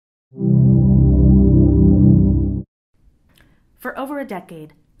For over a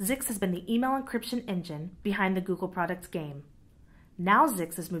decade, Zix has been the email encryption engine behind the Google products game. Now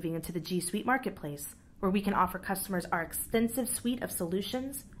Zix is moving into the G Suite marketplace, where we can offer customers our extensive suite of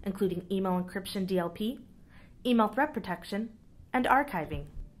solutions, including email encryption DLP, email threat protection, and archiving.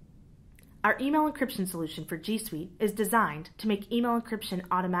 Our email encryption solution for G Suite is designed to make email encryption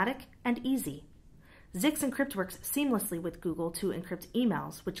automatic and easy. ZixEncrypt works seamlessly with Google to encrypt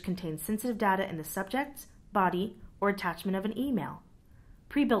emails which contain sensitive data in the subject, body, or attachment of an email.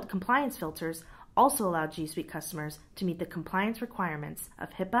 Pre-built compliance filters also allow G Suite customers to meet the compliance requirements of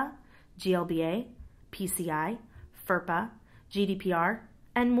HIPAA, GLBA, PCI, FERPA, GDPR,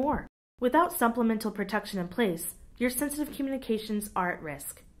 and more. Without supplemental protection in place, your sensitive communications are at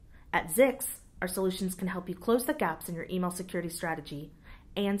risk. At Zix, our solutions can help you close the gaps in your email security strategy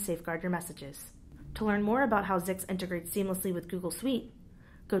and safeguard your messages. To learn more about how Zix integrates seamlessly with Google Suite,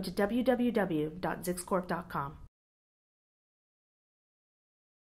 go to www.zixcorp.com.